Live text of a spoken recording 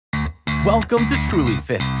Welcome to Truly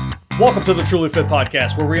Fit. Welcome to the Truly Fit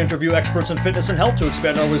Podcast, where we interview experts in fitness and health to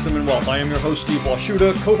expand our wisdom and wealth. I am your host, Steve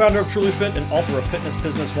Washuta, co-founder of Truly Fit and author of Fitness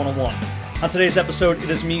Business 101. On today's episode,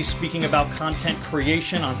 it is me speaking about content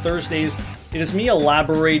creation. On Thursdays, it is me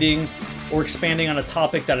elaborating or expanding on a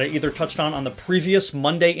topic that I either touched on the previous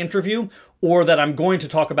Monday interview or that I'm going to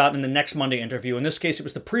talk about in the next Monday interview. In this case, it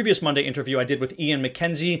was the previous Monday interview I did with Ian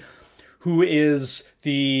McKenzie, who is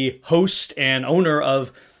the host and owner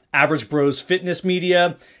of Average Bros Fitness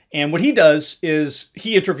Media. And what he does is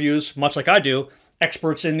he interviews, much like I do,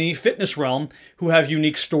 experts in the fitness realm who have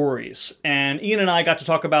unique stories. And Ian and I got to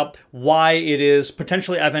talk about why it is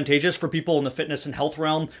potentially advantageous for people in the fitness and health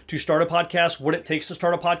realm to start a podcast, what it takes to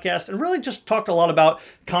start a podcast, and really just talked a lot about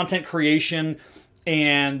content creation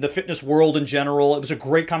and the fitness world in general. It was a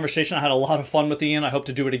great conversation. I had a lot of fun with Ian. I hope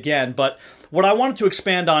to do it again. But what I wanted to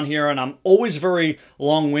expand on here, and I'm always very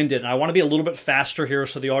long-winded, and I want to be a little bit faster here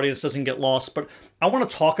so the audience doesn't get lost, but I want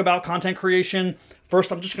to talk about content creation.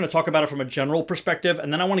 First, I'm just going to talk about it from a general perspective,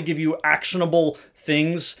 and then I want to give you actionable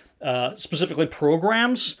things, specifically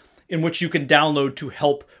programs in which you can download to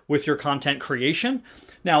help with your content creation.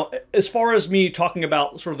 Now, as far as me talking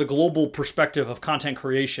about sort of the global perspective of content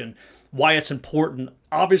creation, why it's important.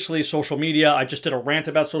 Obviously, social media. I just did a rant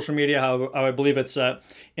about social media, how I believe it's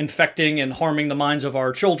infecting and harming the minds of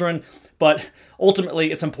our children. But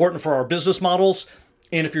ultimately, it's important for our business models.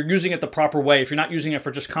 And if you're using it the proper way, if you're not using it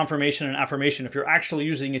for just confirmation and affirmation, if you're actually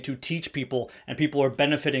using it to teach people and people are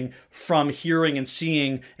benefiting from hearing and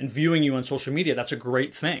seeing and viewing you on social media, that's a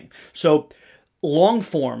great thing. So long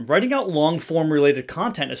form, writing out long form related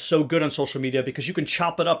content is so good on social media because you can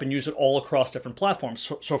chop it up and use it all across different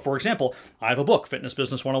platforms. So for example, I have a book, Fitness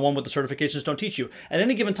Business 101, What the Certifications Don't Teach You. At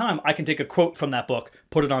any given time, I can take a quote from that book,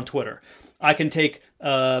 put it on Twitter. I can take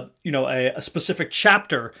a specific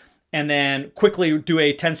chapter and then quickly do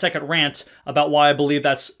a 10-second rant about why I believe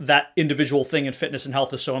that individual thing in fitness and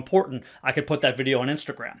health is so important. I could put that video on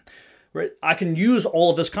Instagram. Right? I can use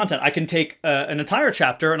all of this content. I can take an entire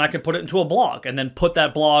chapter and I can put it into a blog and then put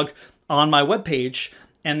that blog on my webpage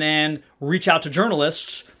and then reach out to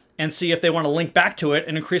journalists and see if they want to link back to it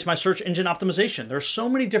and increase my search engine optimization. There's so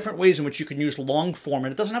many different ways in which you can use long form,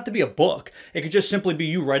 and it doesn't have to be a book. It could just simply be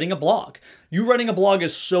you writing a blog. You writing a blog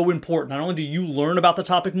is so important. Not only do you learn about the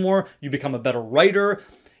topic more, you become a better writer.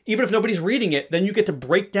 Even if nobody's reading it, then you get to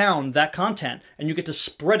break down that content and you get to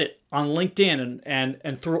spread it on LinkedIn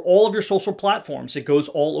and through all of your social platforms. It goes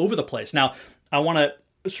all over the place. Now, I want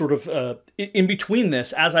to sort of, in between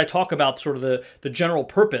this, as I talk about sort of the general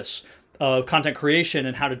purpose of content creation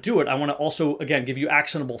and how to do it, I want to also, again, give you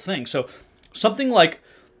actionable things. So something like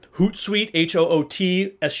Hootsuite,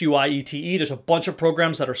 Hootsuite, there's a bunch of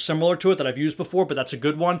programs that are similar to it that I've used before, but that's a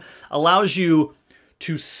good one, allows you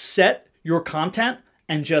to set your content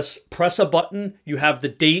and just press a button. You have the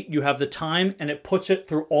date, you have the time, and it puts it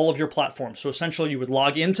through all of your platforms. So essentially, you would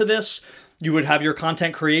log into this, you would have your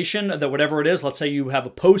content creation, that whatever it is, let's say you have a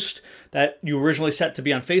post that you originally set to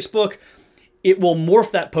be on Facebook, it will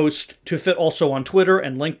morph that post to fit also on Twitter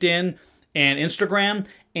and LinkedIn and Instagram,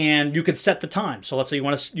 and you could set the time. So let's say you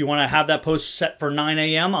want to have that post set for 9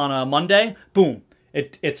 a.m. on a Monday, boom.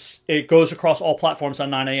 It goes across all platforms on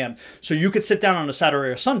 9 a.m. So you could sit down on a Saturday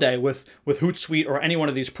or Sunday with Hootsuite or any one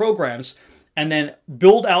of these programs and then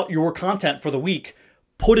build out your content for the week,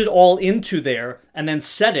 put it all into there, and then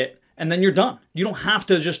set it, and then you're done. You don't have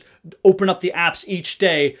to just open up the apps each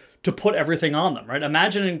day to put everything on them, right?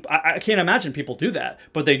 I can't imagine people do that,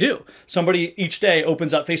 but they do. Somebody each day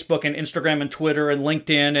opens up Facebook and Instagram and Twitter and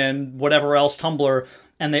LinkedIn and whatever else, Tumblr,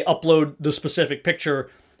 and they upload the specific picture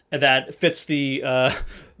that fits the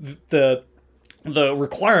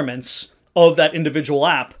requirements of that individual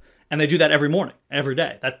app, and they do that every morning, every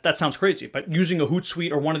day. That sounds crazy, but using a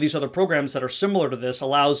Hootsuite or one of these other programs that are similar to this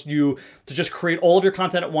allows you to just create all of your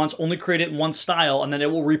content at once, only create it in one style, and then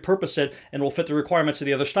it will repurpose it and it will fit the requirements of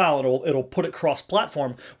the other style. It'll put it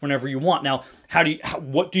cross-platform whenever you want. Now,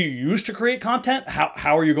 what do you use to create content?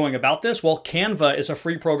 How are you going about this? Well, Canva is a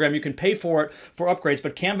free program. You can pay for it for upgrades,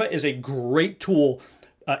 but Canva is a great tool.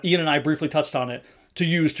 Ian and I briefly touched on it, to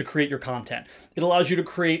use to create your content. It allows you to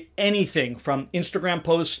create anything from Instagram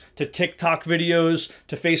posts to TikTok videos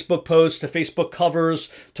to Facebook posts to Facebook covers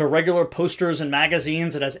to regular posters and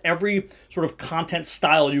magazines. It has every sort of content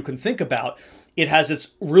style you can think about. It has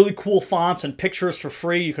its really cool fonts and pictures for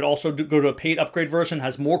free. You could also go to a paid upgrade version,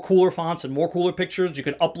 has more cooler fonts and more cooler pictures. You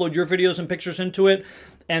can upload your videos and pictures into it,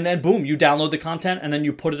 and then boom, you download the content, and then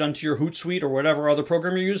you put it onto your Hootsuite or whatever other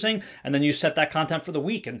program you're using, and then you set that content for the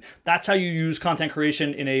week. And that's how you use content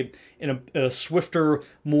creation in a swifter,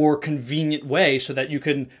 more convenient way, so that you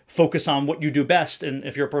can focus on what you do best. And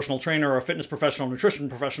if you're a personal trainer or a fitness professional, nutrition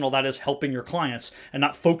professional, that is helping your clients and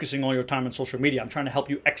not focusing all your time on social media. I'm trying to help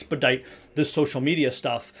you expedite this social media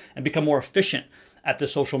stuff and become more efficient at the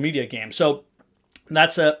social media game. So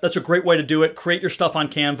that's a great way to do it. Create your stuff on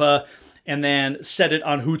Canva and then set it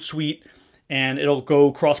on Hootsuite, and it'll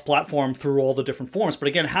go cross-platform through all the different forms. But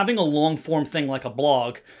again, having a long-form thing like a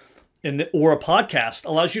blog or a podcast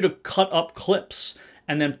allows you to cut up clips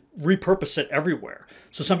and then repurpose it everywhere.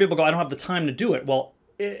 So some people go, I don't have the time to do it. Well,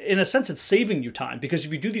 in a sense, it's saving you time, because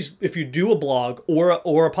if you do a blog or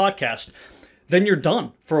a podcast, then you're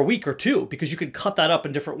done for a week or two, because you can cut that up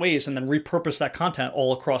in different ways and then repurpose that content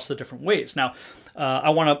all across the different ways. Now,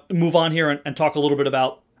 I want to move on here and talk a little bit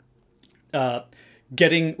about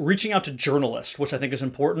reaching out to journalists, which I think is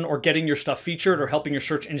important, or getting your stuff featured, or helping your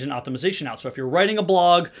search engine optimization out. So if you're writing a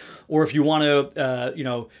blog, or if you want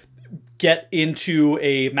to, get into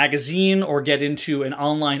a magazine or get into an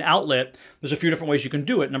online outlet, there's a few different ways you can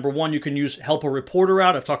do it. Number one, you can help a reporter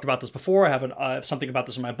out. I've talked about this before. I have something about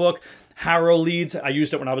this in my book. Harrow Leads. I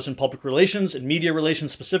used it when I was in public relations and media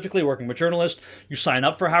relations, specifically working with journalists. You sign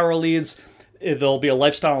up for Harrow Leads. There'll be a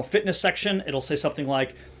lifestyle and fitness section. It'll say something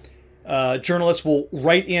like, journalists will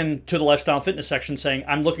write in to the lifestyle and fitness section saying,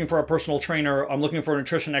 I'm looking for a personal trainer, I'm looking for a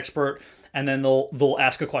nutrition expert, and then they'll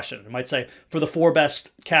ask a question. It might say, for the 4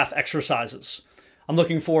 best calf exercises. I'm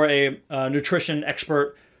looking for a nutrition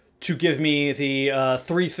expert to give me the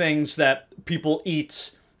 3 things that people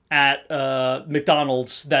eat at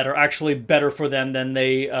McDonald's that are actually better for them than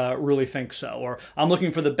they really think so. Or I'm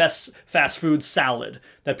looking for the best fast food salad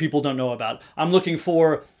that people don't know about. I'm looking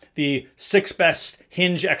for the 6 best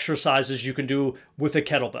hinge exercises you can do with a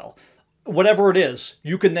kettlebell. Whatever it is,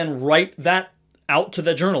 you can then write that out to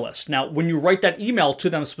the journalist. Now, when you write that email to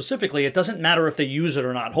them specifically, it doesn't matter if they use it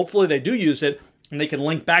or not. Hopefully they do use it, and they can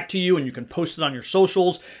link back to you, and you can post it on your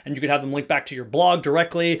socials, and you can have them link back to your blog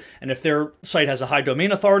directly. And if their site has a high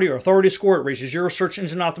domain authority or authority score, it raises your search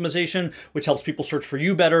engine optimization, which helps people search for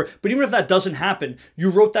you better. But even if that doesn't happen, you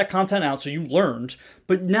wrote that content out, so you learned.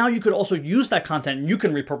 But now you could also use that content, and you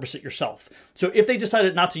can repurpose it yourself. So if they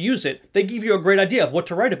decided not to use it, they give you a great idea of what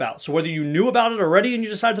to write about. So whether you knew about it already and you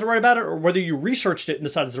decided to write about it, or whether you researched it and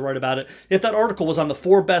decided to write about it, if that article was on the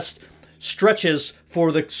 4 best stretches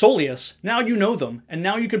for the soleus, now you know them, and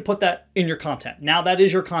now you can put that in your content. Now that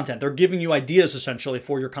is your content. They're giving you ideas essentially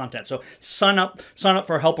for your content. So sign up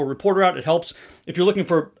for Help a Reporter Out. It helps. If you're looking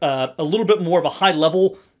for a little bit more of a high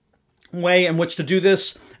level way in which to do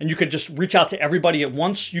this, and you could just reach out to everybody at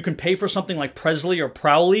once, you can pay for something like Presley or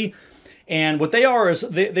Prowly. And what they are is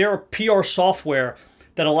they are PR software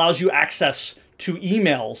that allows you access to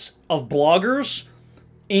emails of bloggers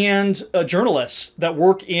and journalists that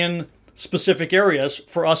work in specific areas.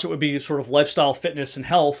 For us, it would be sort of lifestyle, fitness, and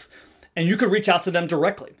health. And you could reach out to them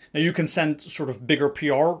directly. Now, you can send sort of bigger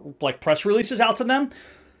PR, like press releases, out to them.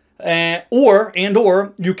 Or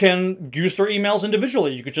you can use their emails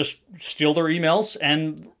individually. You could just steal their emails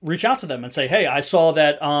and reach out to them and say, hey, I saw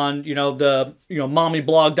that on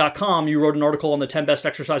mommyblog.com, you wrote an article on the 10 best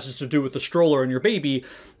exercises to do with the stroller and your baby.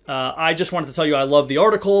 I just wanted to tell you I love the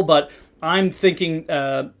article, but I'm thinking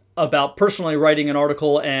about personally writing an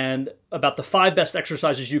article and about the 5 best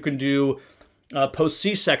exercises you can do post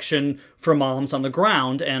C-section for moms on the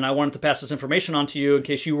ground, and I wanted to pass this information on to you in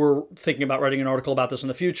case you were thinking about writing an article about this in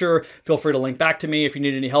the future. Feel free to link back to me if you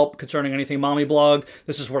need any help concerning anything Mommy Blog.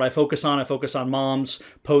 This is what I focus on. I focus on moms,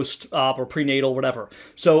 post-op or prenatal, whatever.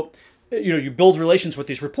 So, you build relations with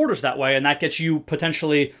these reporters that way, and that gets you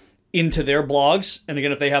potentially into their blogs. And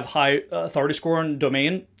again, if they have high authority score and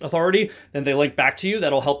domain authority, then they link back to you.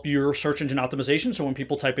 That'll help your search engine optimization. So when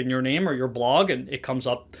people type in your name or your blog, and it comes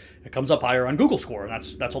up higher on Google score. And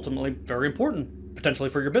that's ultimately very important potentially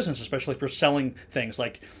for your business, especially if you're selling things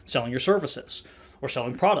like selling your services or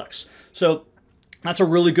selling products. So that's a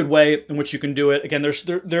really good way in which you can do it. Again,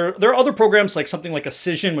 there are other programs like something like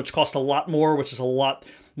Cision, which cost a lot more, which is a lot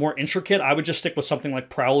more intricate. I would just stick with something like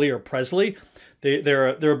Prowly or Presley. They're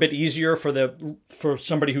a bit easier for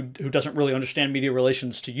somebody who doesn't really understand media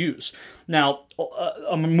relations to use. Now,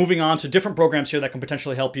 I'm moving on to different programs here that can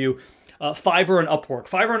potentially help you. Fiverr and Upwork.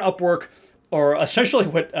 Fiverr and Upwork are essentially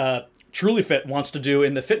what TrulyFit wants to do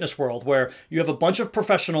in the fitness world, where you have a bunch of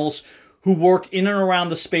professionals who work in and around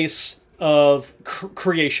the space of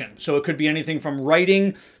creation. So it could be anything from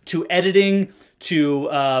writing to editing to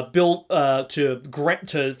to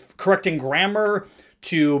correcting grammar,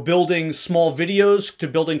 to building small videos, to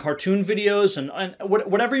building cartoon videos, and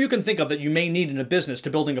whatever you can think of that you may need in a business, to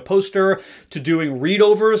building a poster, to doing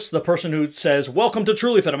readovers. The person who says, "Welcome to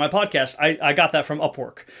Truly Fit" on my podcast, I got that from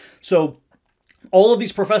Upwork. So all of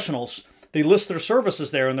these professionals, they list their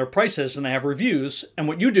services there and their prices, and they have reviews. And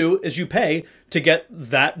what you do is you pay to get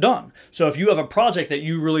that done. So if you have a project that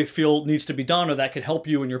you really feel needs to be done or that could help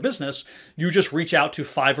you in your business, you just reach out to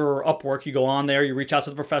Fiverr or Upwork. You go on there, you reach out to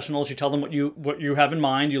the professionals, you tell them what you have in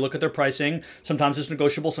mind, you look at their pricing. Sometimes it's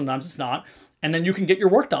negotiable, sometimes it's not. And then you can get your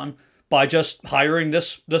work done by just hiring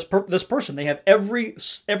this person. They have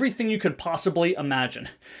everything you could possibly imagine.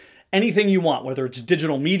 Anything you want, whether it's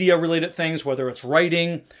digital media related things, whether it's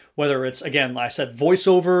writing, whether it's, again, like I said,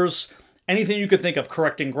 voiceovers, anything you could think of,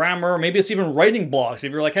 correcting grammar, maybe it's even writing blogs.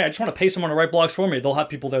 If you're like, hey, I just want to pay someone to write blogs for me, they'll have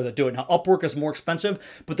people there that do it. Now, Upwork is more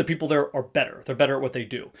expensive, but the people there are better. They're better at what they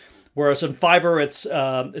do. Whereas in Fiverr,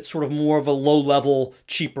 it's sort of more of a low-level,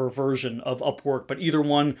 cheaper version of Upwork, but either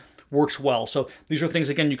one works well. So these are things,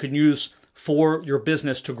 again, you could use for your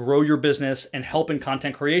business to grow your business and help in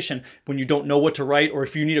content creation when you don't know what to write, or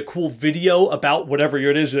if you need a cool video about whatever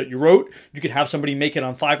it is that you wrote, you could have somebody make it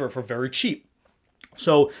on Fiverr for very cheap.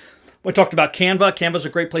 So we talked about Canva. Canva is a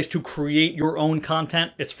great place to create your own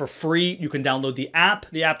content. It's for free. You can download the app.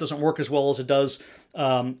 The app doesn't work as well as it does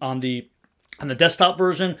on the desktop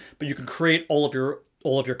version, but you can create all of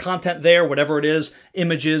your content there, whatever it is,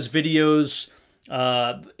 images, videos,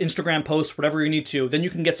 Instagram posts, whatever you need to. Then you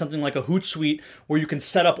can get something like a Hootsuite where you can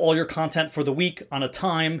set up all your content for the week on a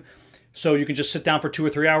time. So you can just sit down for 2 or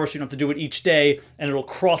 3 hours. So you don't have to do it each day, and it'll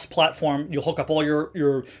cross-platform. You'll hook up all your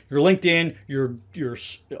LinkedIn, your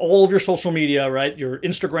all of your social media, right? Your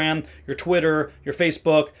Instagram, your Twitter, your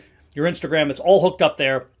Facebook, your Instagram. It's all hooked up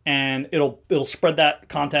there, and it'll spread that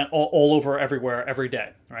content all over everywhere every day,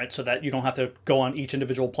 right? So that you don't have to go on each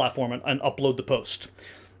individual platform and upload the post.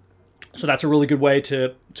 So that's a really good way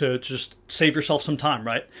to just save yourself some time,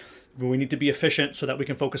 right? We need to be efficient so that we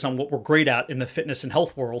can focus on what we're great at in the fitness and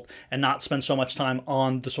health world and not spend so much time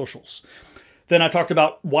on the socials. Then I talked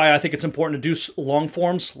about why I think it's important to do long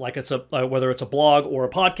forms, like whether it's a blog or a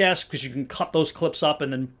podcast, because you can cut those clips up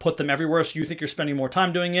and then put them everywhere. So you think you're spending more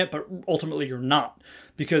time doing it, but ultimately you're not,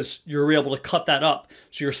 because you're able to cut that up.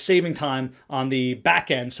 So you're saving time on the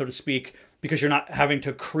back end, so to speak, because you're not having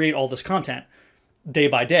to create all this content day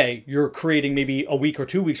by day. You're creating maybe a week or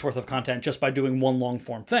 2 weeks worth of content just by doing one long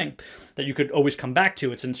form thing that you could always come back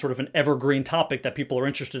to. It's in sort of an evergreen topic that people are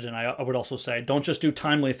interested in. I would also say, don't just do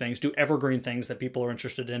timely things, do evergreen things that people are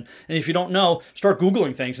interested in. And if you don't know, start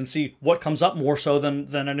Googling things and see what comes up more so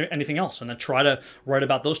than anything else. And then try to write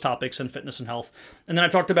about those topics in fitness and health. And then I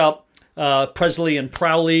talked about Presley and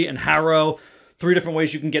Prowley and HARO, 3 different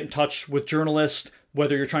ways you can get in touch with journalists,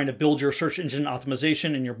 whether you're trying to build your search engine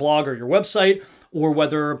optimization in your blog or your website, or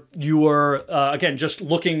whether you are, again, just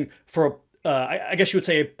looking for, I guess you would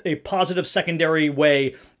say, a positive secondary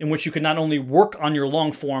way in which you can not only work on your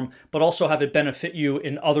long form, but also have it benefit you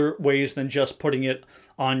in other ways than just putting it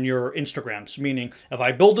on your Instagrams. Meaning, if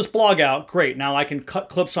I build this blog out, great, now I can cut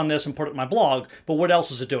clips on this and put it in my blog, but what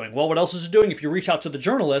else is it doing? Well, what else is it doing? If you reach out to the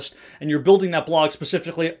journalist and you're building that blog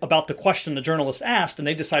specifically about the question the journalist asked, and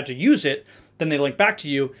they decide to use it, then they link back to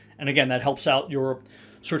you. And again, that helps out your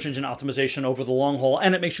search engine optimization over the long haul,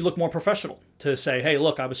 and it makes you look more professional to say, hey,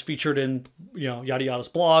 look, I was featured in, yada yada's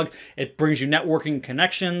blog. It brings you networking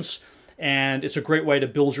connections, and it's a great way to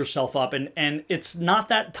build yourself up. And it's not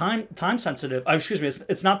that time sensitive.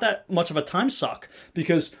 It's not that much of a time suck,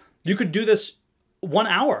 because you could do this 1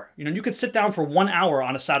 hour. You could sit down for 1 hour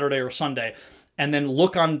on a Saturday or Sunday and then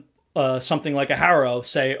look on something like a HARO,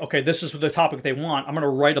 say, okay, this is the topic they want. I'm going to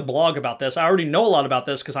write a blog about this. I already know a lot about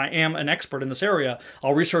this because I am an expert in this area.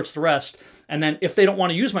 I'll research the rest. And then if they don't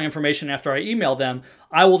want to use my information after I email them,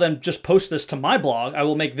 I will then just post this to my blog. I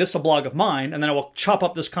will make this a blog of mine, and then I will chop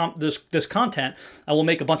up this content. I will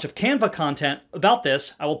make a bunch of Canva content about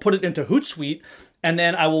this. I will put it into Hootsuite, and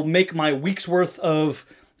then I will make my week's worth of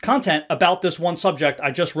content about this one subject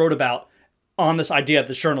I just wrote about on this idea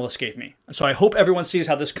this journalist gave me. And so I hope everyone sees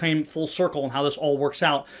how this came full circle and how this all works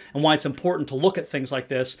out, and why it's important to look at things like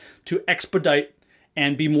this to expedite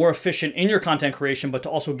and be more efficient in your content creation, but to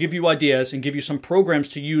also give you ideas and give you some programs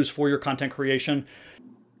to use for your content creation.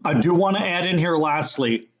 I do want to add in here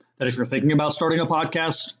lastly that if you're thinking about starting a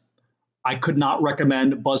podcast, I could not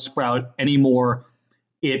recommend Buzzsprout anymore.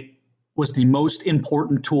 It was the most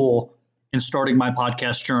important tool in starting my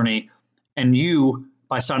podcast journey. And you,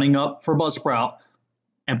 by signing up for Buzzsprout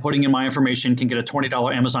and putting in my information can get a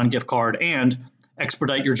 $20 Amazon gift card and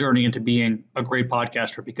expedite your journey into being a great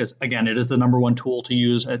podcaster because, again, it is the number one tool to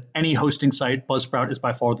use at any hosting site. Buzzsprout is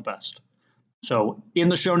by far the best. So in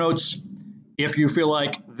the show notes, if you feel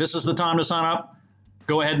like this is the time to sign up,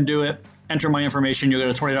 go ahead and do it. Enter my information. You'll get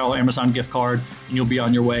a $20 Amazon gift card, and you'll be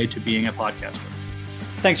on your way to being a podcaster.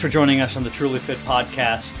 Thanks for joining us on the Truly Fit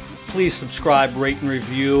podcast. Please subscribe, rate, and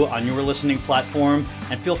review on your listening platform,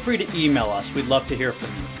 and feel free to email us. We'd love to hear from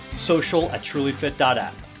you.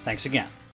 social@trulyfit.app. Thanks again.